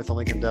height and width and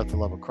length and depth and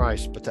love of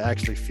Christ, but to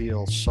actually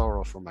feel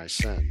sorrow for my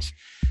sins.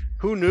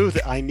 Who knew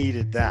that I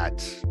needed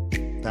that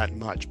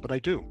much? But I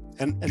do.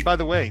 And by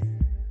the way,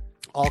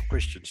 all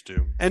Christians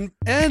do. And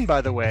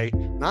by the way,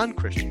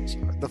 non-Christians,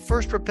 the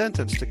first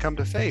repentance to come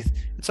to faith,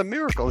 it's a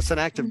miracle. It's an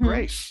act of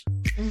grace.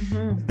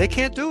 They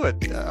can't do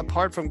it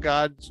apart from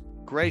God's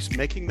grace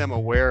making them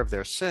aware of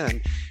their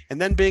sin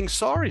and then being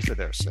sorry for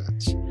their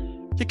sins.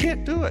 You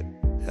can't do it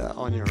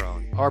on your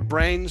own. Our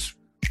brains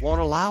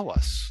won't allow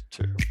us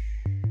to.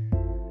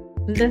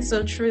 That's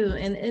so true.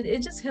 And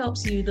it just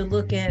helps you to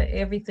look at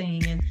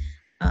everything and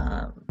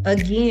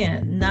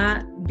again,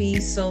 not be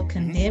so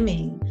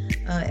condemning.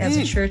 As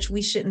a church,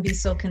 we shouldn't be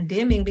so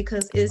condemning,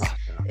 because it's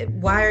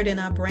wired in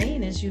our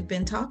brain, as you've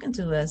been talking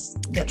to us,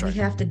 that we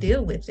have to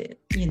deal with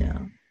it,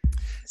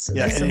 So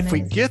yeah, and amazing. If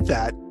we get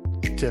that,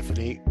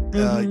 Tiffany,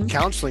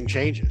 counseling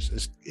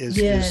changes.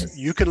 Is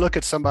you can look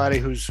at somebody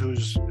who's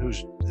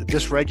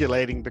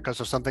dysregulating because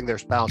of something their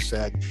spouse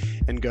said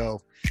and go,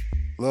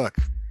 look,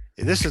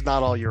 this is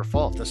not all your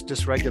fault. This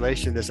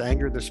dysregulation, this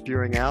anger they're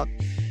spewing out,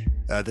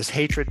 this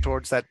hatred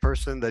towards that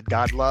person that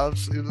God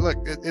loves. Look,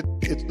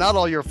 it's not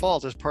all your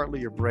fault. It's partly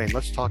your brain.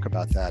 Let's talk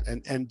about that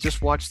and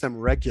just watch them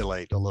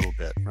regulate a little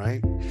bit,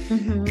 right?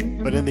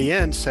 But in the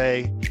end,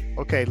 say,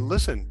 okay,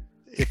 listen,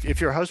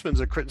 if your husband's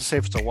say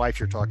if it's a wife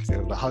you're talking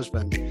to, the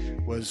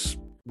husband was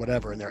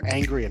whatever, and they're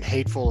angry and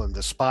hateful and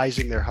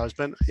despising their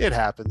husband, it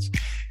happens.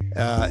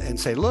 and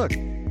say, look,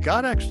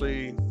 God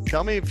actually,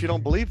 tell me if you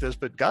don't believe this,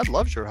 but God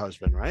loves your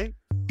husband, right?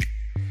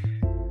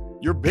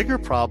 Your bigger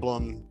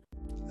problem,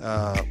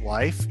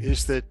 wife,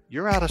 is that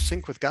you're out of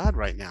sync with God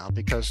right now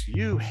because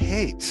you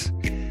hate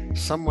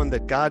someone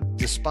that God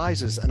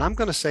despises. And I'm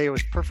going to say it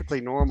was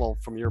perfectly normal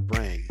from your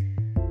brain.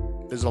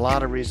 There's a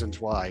lot of reasons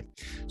why.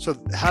 So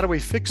how do we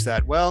fix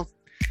that? Well,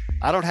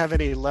 I don't have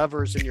any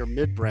levers in your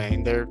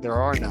midbrain. There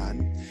are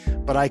none.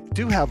 But I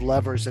do have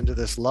levers into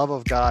this love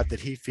of God that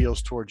he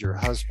feels towards your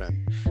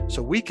husband.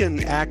 So we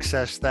can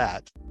access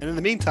that. And in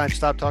the meantime,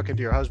 stop talking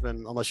to your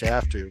husband unless you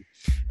have to.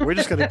 We're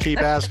just going to keep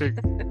asking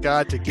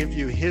God to give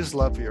you his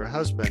love for your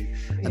husband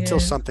until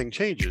something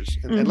changes.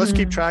 And let's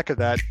keep track of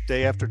that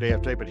day after day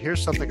after day. But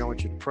here's something I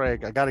want you to pray.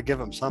 I got to give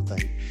him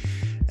something.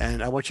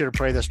 And I want you to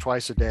pray this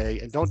twice a day.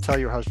 And don't tell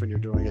your husband you're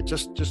doing it.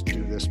 Just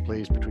do this,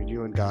 please, between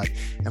you and God.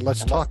 And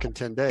let's talk in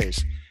 10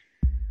 days.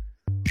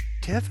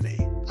 Tiffany,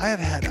 I have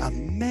had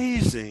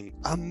amazing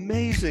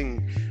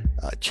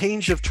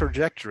change of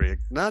trajectory.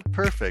 Not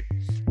perfect,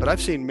 but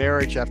I've seen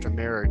marriage after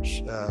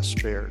marriage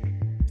spared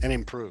and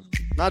improved.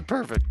 Not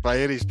perfect by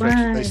any stretch.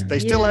 Right. They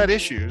still had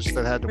issues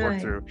that had to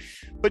work through.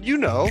 But you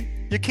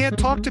can't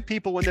talk to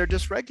people when they're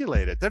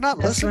dysregulated. They're not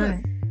listening.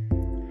 Right.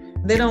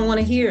 They don't want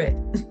to hear it.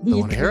 They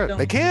want to hear it.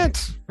 They can't.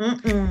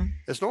 Mm-mm.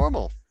 It's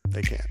normal.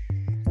 They can't.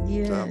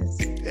 Yes.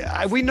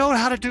 So, we know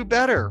how to do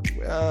better.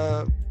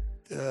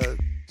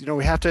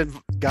 We have to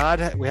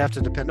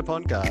depend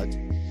upon God.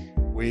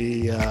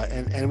 We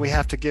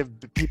have to give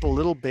people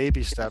little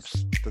baby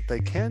steps that they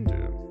can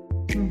do.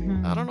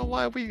 Mm-hmm. I don't know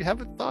why we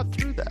haven't thought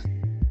through that.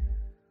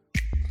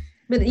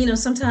 But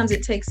sometimes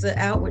it takes an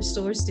outward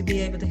source to be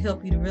able to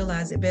help you to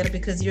realize it better,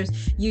 because you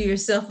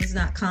yourself is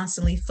not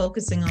constantly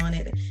focusing on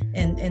it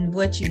and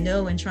what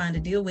and trying to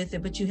deal with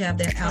it, but you have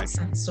that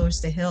outside source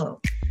to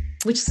help.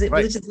 Which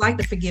is like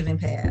the forgiving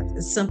path.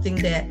 It's something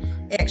that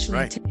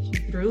actually takes you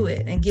through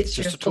it and gets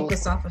your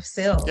focus off of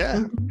self. Yeah.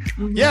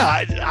 Mm-hmm.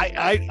 Yeah.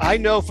 I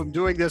know from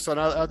doing this on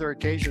other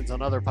occasions,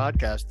 on other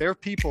podcasts, there are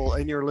people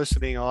in your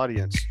listening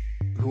audience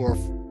who are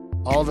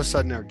all of a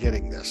sudden are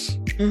getting this.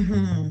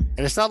 Mm-hmm. And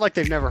it's not like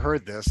they've never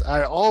heard this.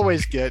 I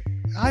always get,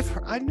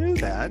 I knew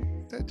that.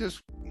 I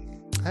just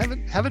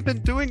haven't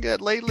been doing it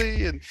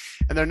lately. And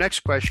their next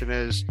question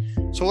is,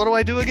 so what do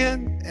I do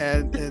again?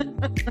 And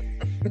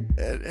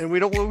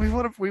we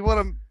want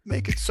to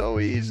make it so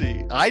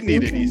easy. I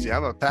need it easy.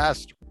 I'm a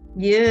pastor.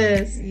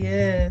 Yes.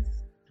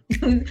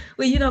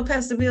 Well,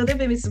 Pastor Bill, there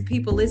may be some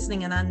people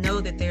listening, and I know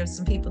that there's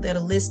some people that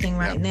are listening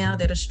right now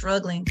that are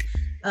struggling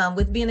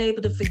with being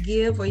able to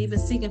forgive or even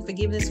seeking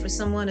forgiveness for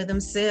someone or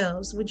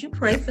themselves. Would you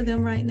pray for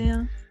them right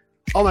now?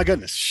 Oh my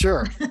goodness,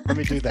 sure. Let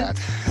me do that.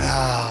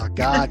 Oh,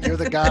 God, you're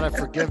the God of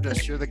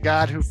forgiveness. You're the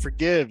God who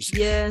forgives.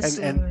 Yes.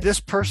 And these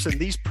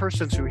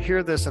persons who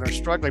hear this and are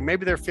struggling,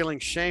 maybe they're feeling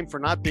shame for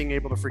not being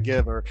able to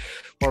forgive, or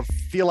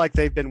feel like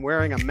they've been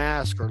wearing a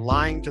mask or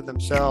lying to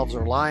themselves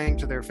or lying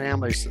to their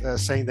families,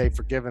 saying they've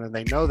forgiven and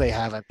they know they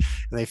haven't,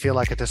 and they feel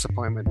like a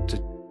disappointment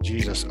to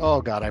Jesus.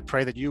 Oh God, I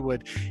pray that you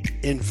would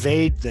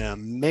invade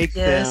them, make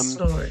them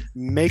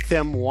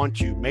want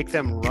you, make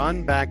them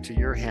run back to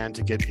your hand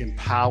to get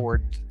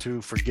empowered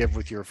to forgive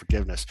with your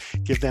forgiveness.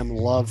 Give them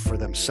love for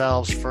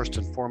themselves first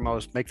and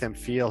foremost. Make them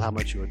feel how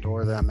much you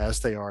adore them as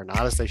they are,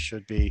 not as they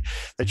should be,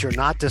 that you're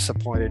not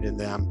disappointed in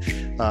them.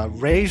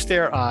 Raise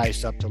their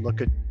eyes up to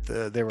look at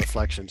their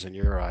reflections in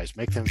your eyes.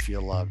 Make them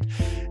feel loved.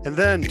 And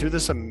then do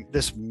this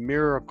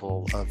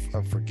miracle of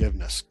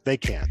forgiveness. They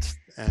can't.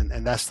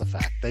 And that's the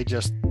fact.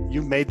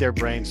 You made their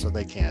brain so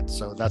they can't.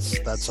 So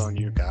that's on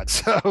you, God.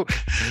 So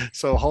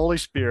Holy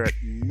Spirit,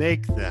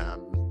 make them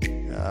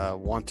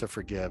want to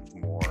forgive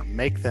more.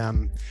 Make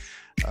them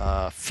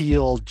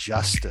feel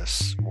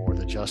justice more,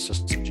 the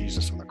justice of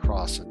Jesus on the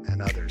cross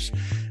and others.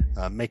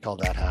 Make all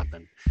that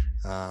happen.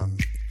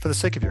 For the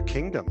sake of your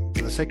kingdom,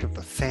 for the sake of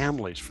the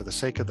families, for the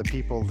sake of the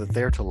people that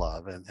they're to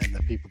love and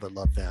the people that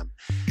love them.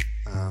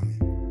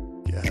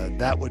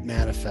 That would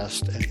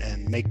manifest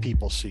and make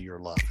people see your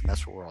love. And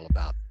that's what we're all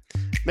about.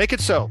 Make it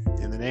so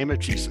in the name of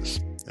Jesus.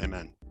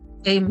 Amen.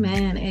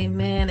 Amen.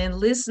 Amen. And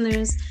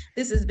listeners,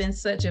 this has been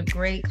such a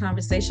great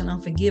conversation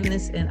on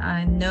forgiveness. And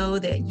I know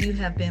that you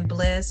have been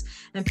blessed.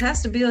 And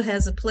Pastor Bill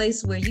has a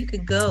place where you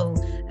can go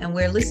and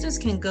where listeners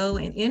can go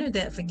and enter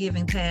that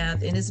forgiving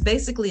path. And it's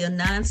basically a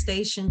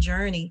 9-station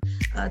journey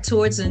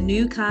towards a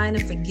new kind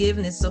of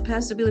forgiveness. So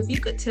Pastor Bill, if you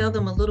could tell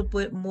them a little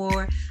bit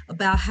more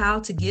about how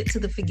to get to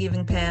the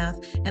forgiving path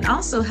and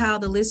also how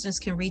the listeners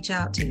can reach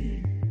out to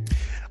you.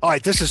 All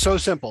right, this is so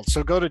simple.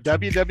 So go to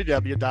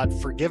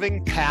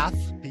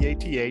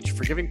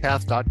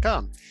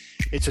www.forgivingpath.com.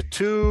 It's a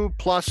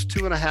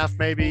 2+2.5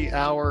 maybe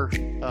hour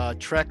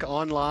trek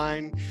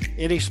online,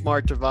 any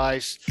smart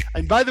device.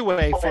 And by the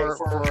way,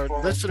 for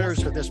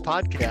listeners of this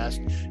podcast,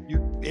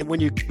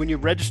 when you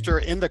register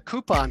in the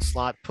coupon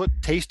slot, put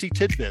Tasty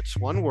Tidbits,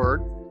 one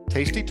word,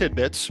 Tasty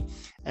Tidbits,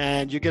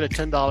 and you get a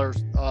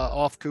 $10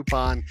 off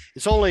coupon.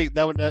 It's only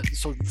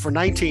so for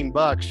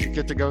 $19 you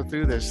get to go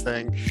through this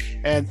thing,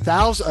 and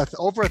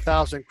over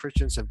 1,000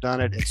 Christians have done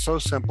it. It's so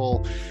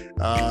simple.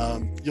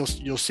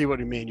 You'll see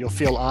what I mean. You'll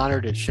feel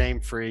honored. It's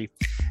shame-free.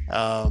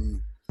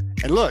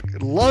 And look,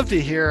 love to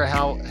hear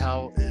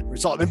how it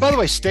results. And by the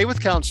way, stay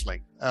with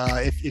counseling.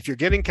 If you're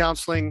getting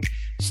counseling,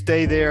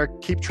 stay there.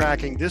 Keep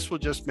tracking. This will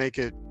just make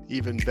it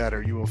even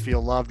better. You will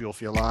feel loved. You'll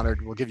feel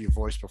honored. We'll give you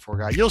voice before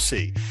God. You'll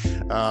see.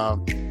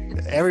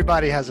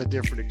 Everybody has a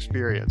different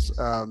experience.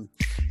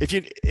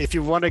 If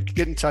you want to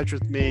get in touch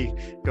with me,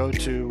 go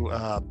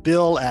to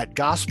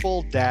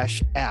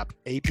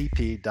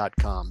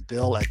bill@gospel-app.com.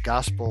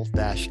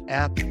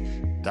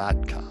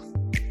 bill@gospel-app.com.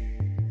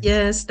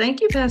 Yes,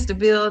 thank you, Pastor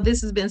Bill.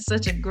 This has been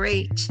such a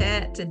great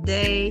chat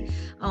today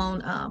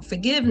on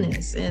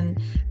forgiveness. And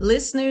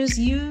listeners,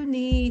 you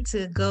need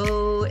to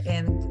go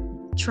and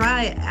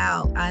try it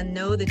out. I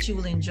know that you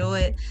will enjoy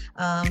it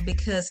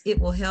because it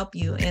will help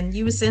you. And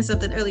you were saying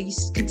something earlier. You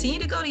continue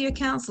to go to your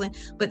counseling,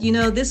 but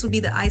this will be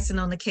the icing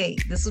on the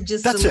cake. This will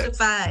just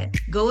solidify it.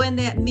 Go in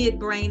that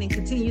midbrain and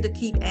continue to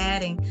keep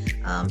adding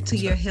to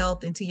your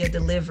health and to your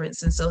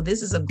deliverance. And so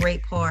this is a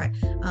great part.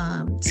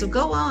 So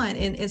go on.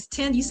 And it's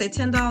you say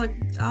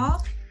 $10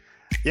 off?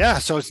 Yeah,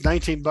 so it's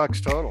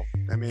 $19 total.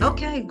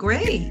 Okay,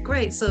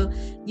 great. So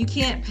you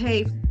can't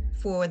pay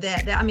for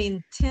that. I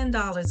mean,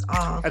 $10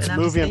 off. That's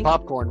movie and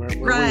popcorn where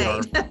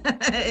right. we are.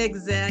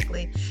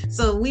 Exactly.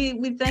 So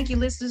we thank you,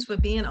 listeners, for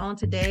being on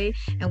today,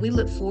 and we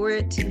look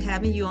forward to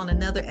having you on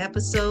another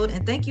episode.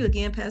 And thank you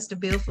again, Pastor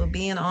Bill, for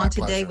being on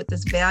today with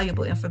this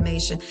valuable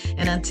information.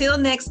 And until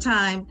next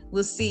time,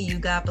 we'll see you.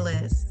 God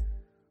bless.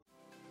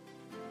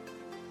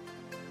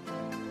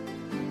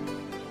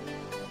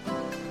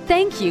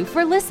 Thank you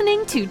for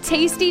listening to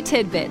Tasty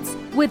Tidbits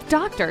with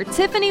Dr.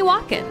 Tiffany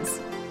Watkins.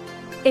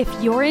 If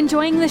you're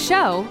enjoying the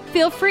show,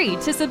 feel free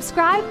to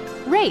subscribe,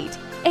 rate,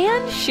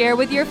 and share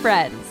with your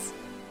friends.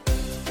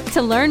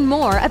 To learn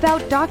more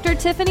about Dr.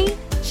 Tiffany,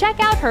 check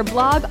out her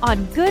blog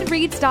on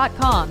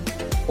Goodreads.com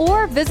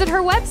or visit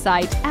her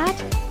website at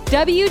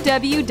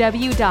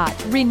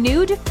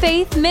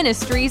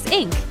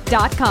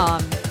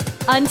www.renewedfaithministriesinc.com.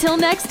 Until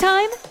next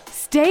time,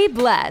 stay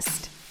blessed.